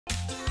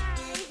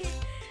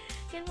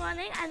Good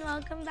morning and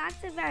welcome back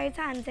to Very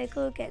Talented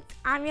Cool Kids.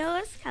 I'm your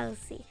host,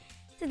 Kelsey.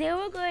 Today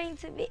we're going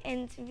to be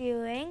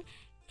interviewing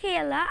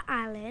Cayla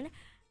Allen,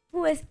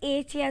 who is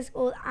 8 years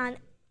old and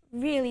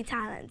really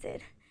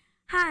talented.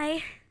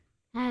 Hi.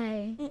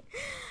 Hi.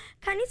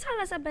 Can you tell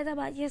us a bit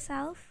about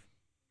yourself?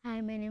 Hi,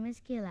 my name is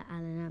Cayla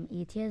Allen. I'm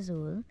 8 years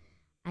old.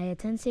 I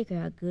attend Sacred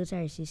Heart Girls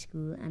RC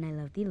School and I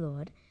love the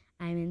Lord.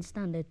 I'm in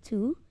Standard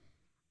 2.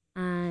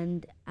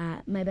 And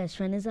my best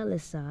friend is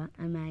Alyssa,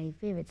 and my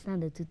favorite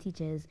Standard 2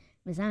 teacher is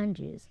Miss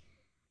Andrews.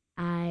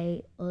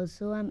 I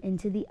also am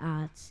into the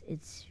arts.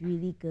 It's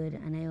really good,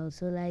 and I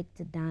also like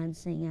to dance,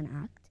 sing, and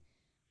act.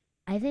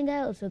 I think I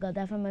also got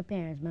that from my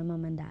parents, my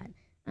mom and dad.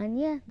 And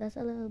yeah, that's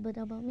a little bit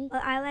about me.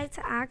 Well, I like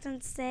to act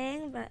and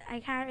sing, but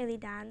I can't really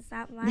dance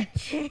that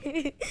much.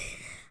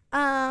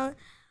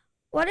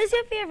 What is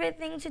your favorite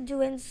thing to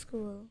do in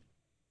school?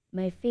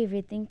 My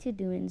favorite thing to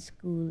do in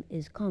school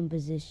is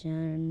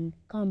composition,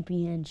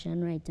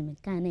 comprehension, writing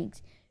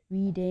mechanics,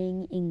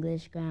 reading,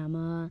 English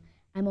grammar.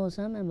 I'm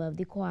also a member of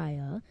the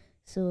choir,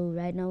 so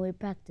right now we're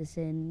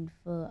practicing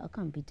for a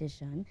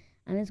competition,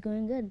 and it's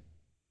going good.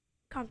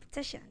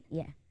 Competition?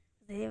 Yeah.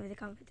 What's the name of the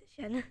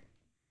competition?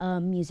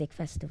 Music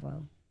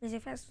festival.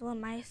 Music festival.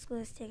 My school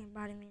is taking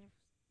part in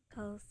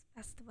musicals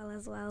festival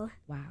as well.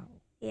 Wow.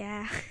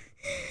 Yeah.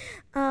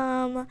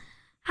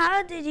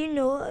 How did you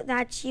know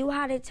that you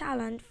had a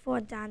talent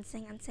for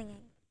dancing and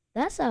singing?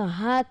 That's a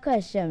hard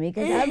question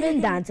because I've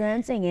been dancing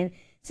and singing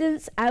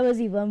since I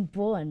was even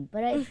born.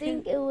 But I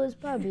think it was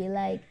probably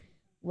like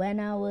when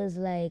I was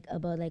like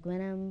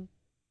when I'm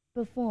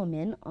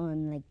performing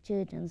on like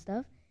church and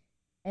stuff,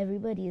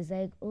 everybody is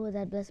like, oh,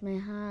 that blessed my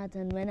heart.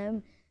 And when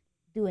I'm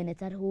doing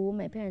it at home,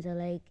 my parents are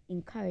like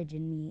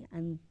encouraging me.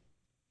 And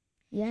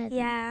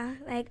yeah,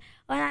 like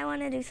when I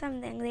want to do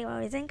something, they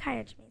always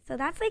encourage me. So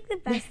that's like the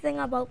best thing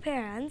about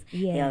parents.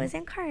 Yeah. They always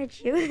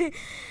encourage you.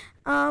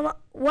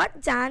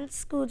 What dance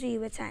school do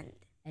you attend?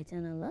 I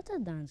attend a lot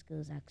of dance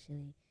schools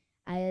actually.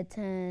 I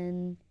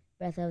attend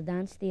Breath of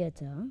Dance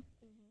Theater.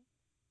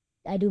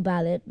 I do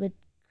ballet with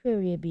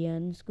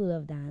Caribbean School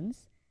of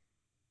Dance.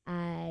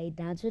 I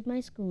dance with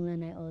my school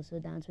and I also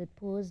dance with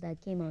Pose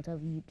that came out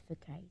of Youth for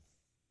Christ.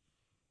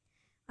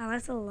 Wow,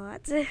 that's a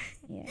lot.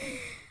 Yeah.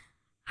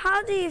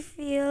 How do you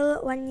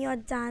feel when you're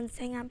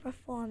dancing and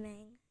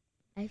performing?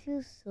 I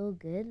feel so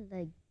good,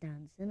 like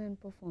dancing and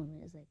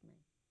performing is like my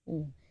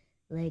home.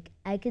 Like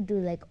I could do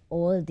like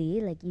all day,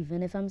 like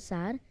even if I'm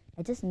sad,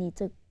 I just need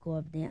to go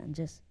up there and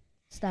just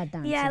start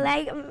dancing. Yeah,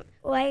 like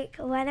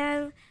when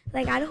I'm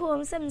like at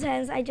home,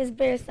 sometimes I just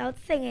burst out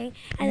singing,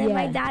 and then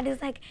my dad is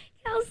like,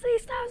 "Kelsey,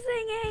 stop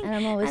singing!" And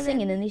I'm always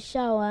singing in the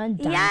shower and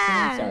dancing.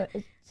 Yeah, so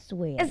it's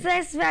weird.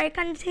 It's very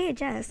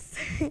contagious.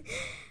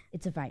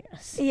 It's a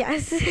virus.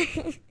 Yes.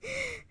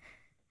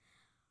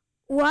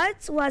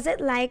 What was it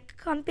like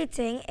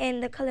competing in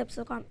the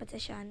Calypso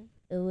competition?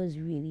 It was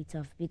really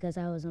tough because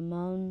I was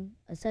among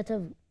a set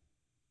of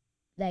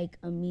like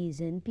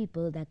amazing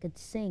people that could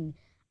sing.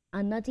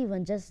 And not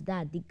even just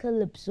that, the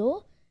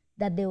Calypso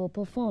that they were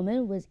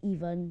performing was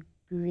even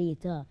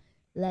greater.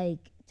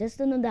 Like, just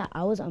to know that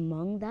I was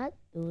among that,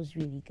 it was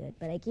really good.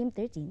 But I came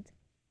 13th.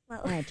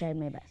 Well, and I tried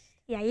my best.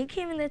 Yeah, you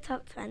came in the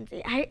top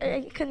 20.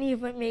 I couldn't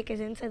even make it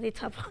into the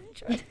top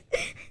 100.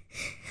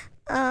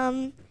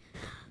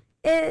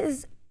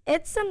 Is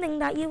it something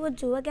that you would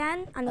do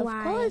again, and why?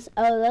 Of course,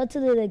 I would love to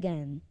do it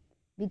again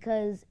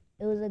because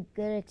it was a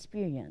good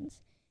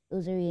experience. It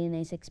was a really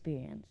nice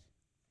experience.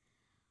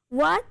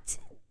 What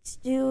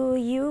do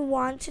you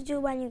want to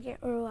do when you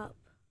grow up?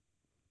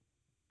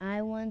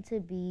 I want to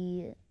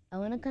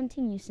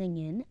continue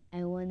singing.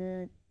 I want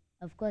to,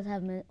 of course,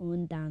 have my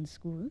own dance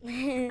school.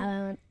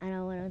 And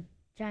I want to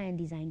try and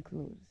design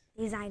clothes.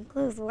 Design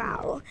clothes,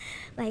 wow.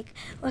 Like,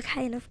 what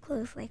kind of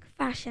clothes? Like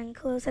fashion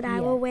clothes that I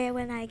will wear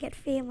when I get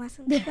famous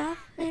and stuff?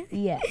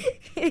 Yeah.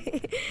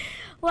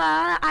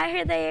 Well, I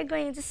heard that you're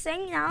going to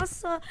sing now,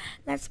 so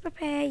let's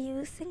prepare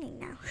you singing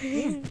now.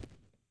 Yeah.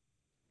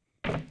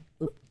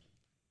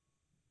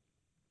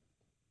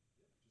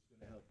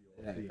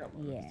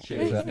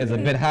 Yeah. It's a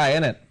bit high,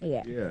 isn't it?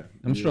 Yeah.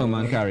 I'm strong,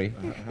 man, Carrie.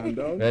 Hand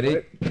down. Ready?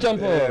 Right.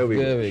 Jump off. There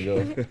we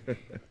go.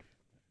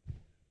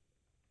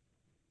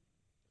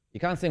 You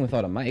can't sing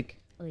without a mic.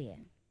 Oh, yeah.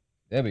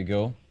 There we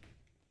go.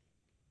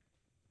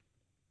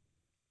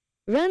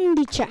 Run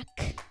the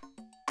track.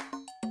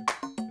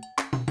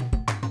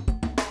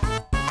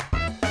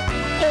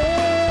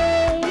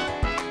 Hey.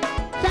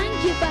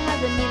 Thank you for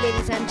having me,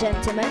 ladies and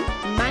gentlemen.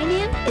 My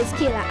name is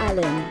Cayla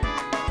Allen.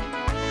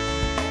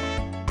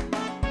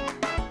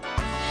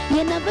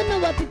 You never know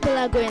what people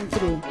are going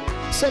through,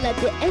 so let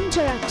the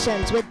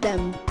interactions with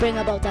them bring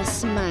about a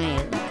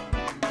smile.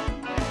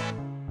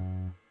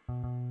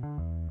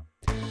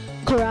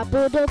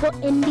 Crappo don't go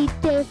in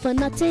detail for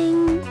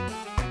nothing.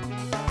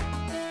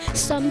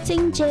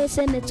 Something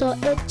chasing it or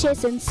it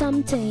chasing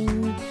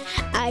something.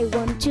 I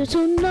want you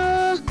to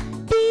know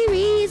the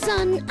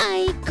reason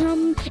I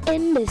come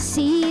in the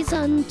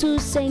season to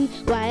sing.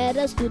 Why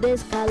others do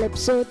this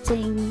calypso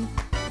thing.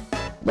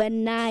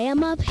 When I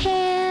am up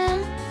here,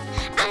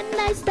 and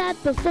I start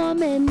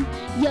performing.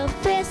 Your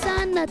face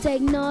I'm not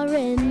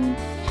ignoring.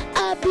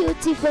 A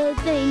beautiful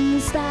thing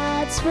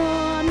starts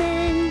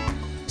forming.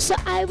 So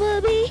I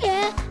will be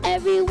here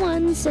every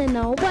once in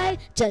a while,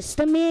 just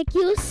to make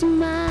you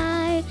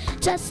smile,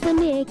 just to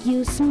make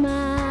you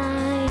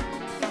smile.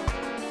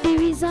 The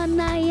reason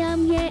I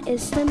am here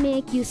is to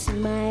make you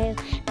smile.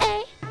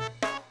 Hey,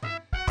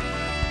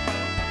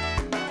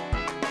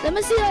 let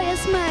me see how you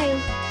smile.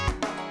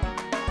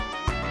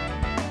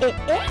 Hey,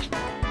 hey.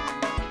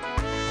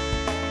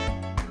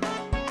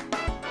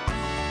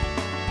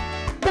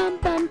 Bum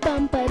bum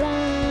bum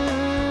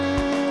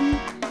ba-dum,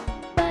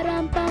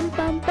 ba-dum bum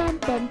bum bum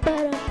bum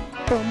ba-dum,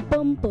 bum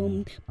bum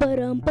bum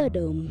ba-dum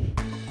ba-dum.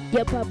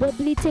 You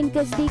probably think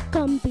it's the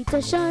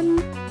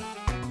competition.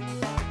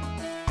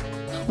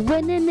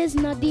 Winning is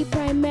not the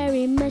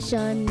primary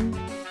mission.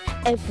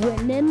 If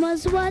winning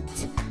was what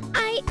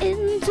I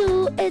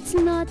into, it's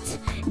not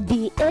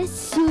the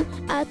issue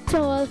at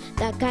all.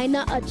 That kind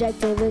of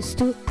objective is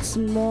too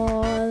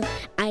small.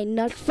 I'm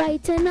not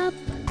fighting up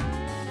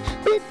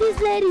with these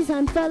ladies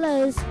and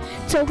fellas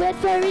to wait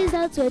for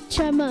results with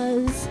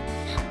tremors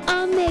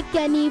or make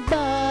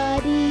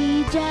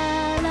anybody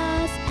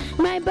jealous.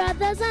 My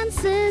brothers and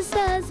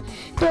sisters,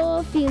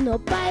 don't feel no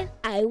bite.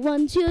 I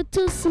want you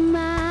to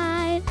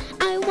smile.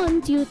 I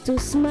want you to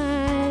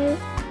smile.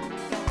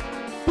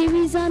 The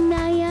reason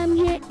I am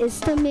here is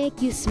to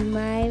make you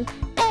smile.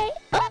 Hey,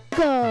 oh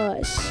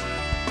gosh.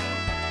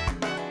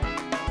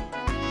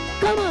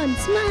 Come on,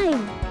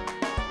 smile.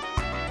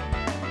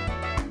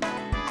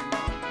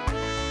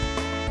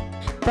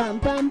 Bum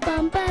bum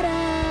bum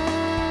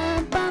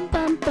ba-dum, bum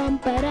bum bum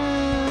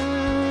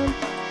ba-dum.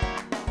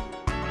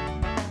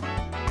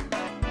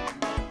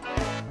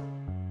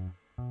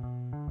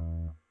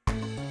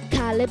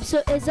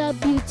 Calypso is a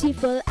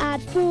beautiful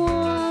art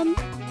form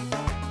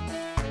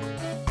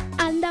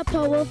and a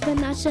powerful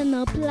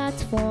national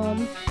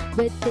platform.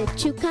 With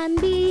it you can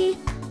be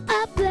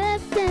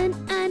uplifting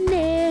a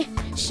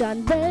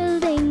nation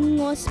building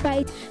or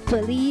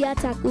spitefully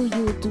attack who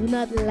you do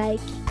not like.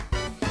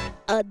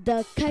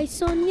 Other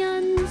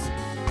Kaisonians,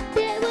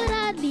 they would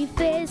hardly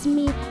face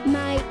me.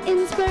 My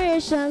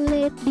inspiration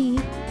lately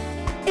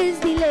is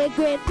the late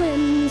great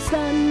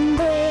Winston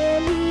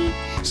Bailey.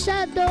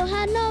 Shadow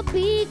had no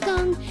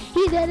beacon,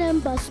 he didn't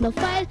bust no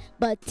file,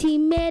 but he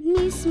made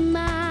me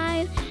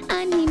smile,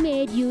 and he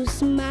made you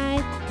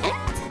smile.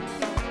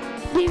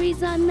 And the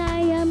reason I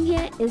am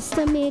here is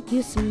to make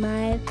you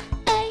smile.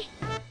 Hey.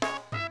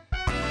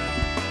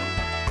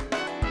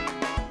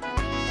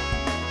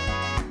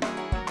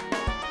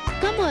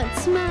 Come on,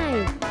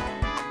 smile.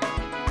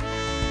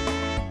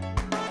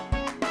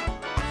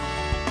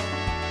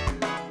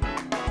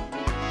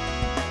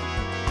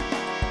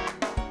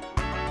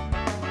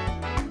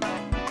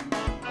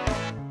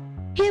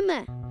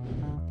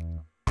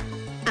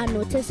 I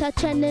notice a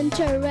trend in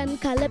children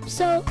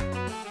calypso.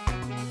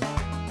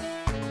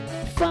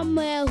 From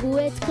who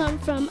it come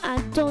from,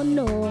 I don't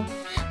know.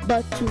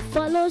 But to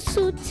follow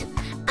suit,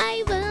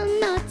 I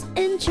will not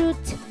in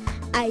truth.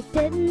 I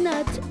did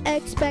not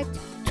expect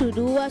to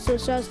do a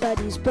social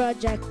studies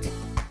project.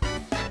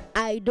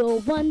 I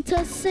don't want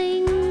to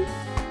sing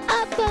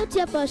about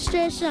your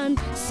frustration,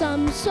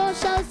 some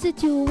social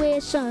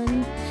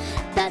situation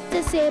that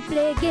is a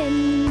plague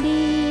in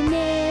the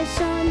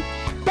nation.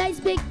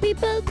 That's big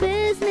people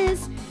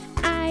business.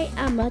 I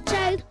am a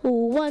child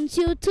who wants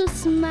you to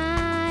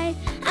smile.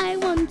 I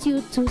want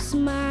you to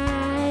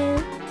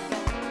smile.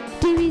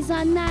 The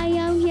reason I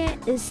am here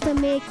is to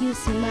make you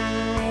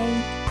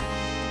smile.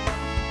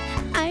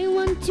 I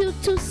want you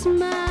to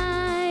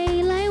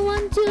smile. I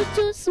want you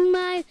to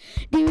smile.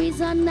 The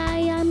reason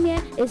I am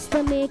here is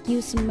to make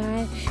you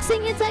smile.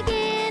 Sing it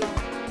again.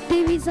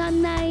 The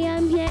reason I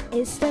am here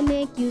is to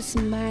make you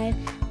smile.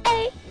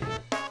 Hey.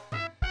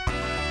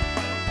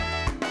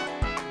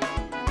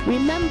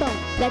 Remember,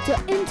 let your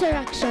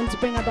interactions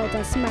bring about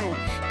a smile,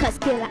 cause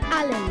Cayla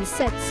Allen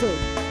said so.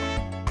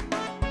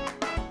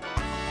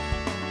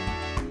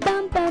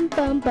 Bum bum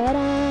bum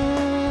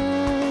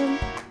ba-dum,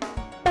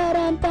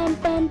 ba-dum bum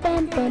bum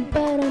bum bum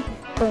ba-dum,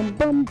 bum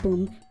bum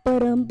bum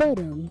ba-dum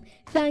ba-dum.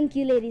 Thank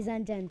you, ladies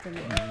and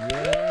gentlemen.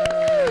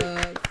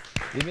 Yes.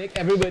 You make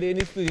everybody in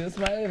the studio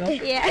smile, you know?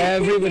 Yeah.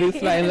 Everybody's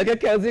smiling. Look at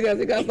Kelsey,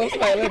 Kelsey can't stop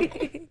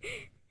smiling.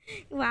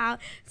 Wow.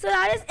 So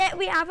that is it.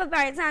 We have a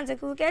very talented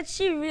Kool Kidz.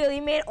 She really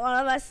made all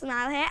of us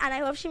smile here, and I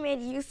hope she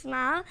made you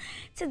smile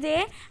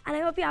today. And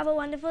I hope you have a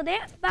wonderful day.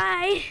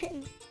 Bye.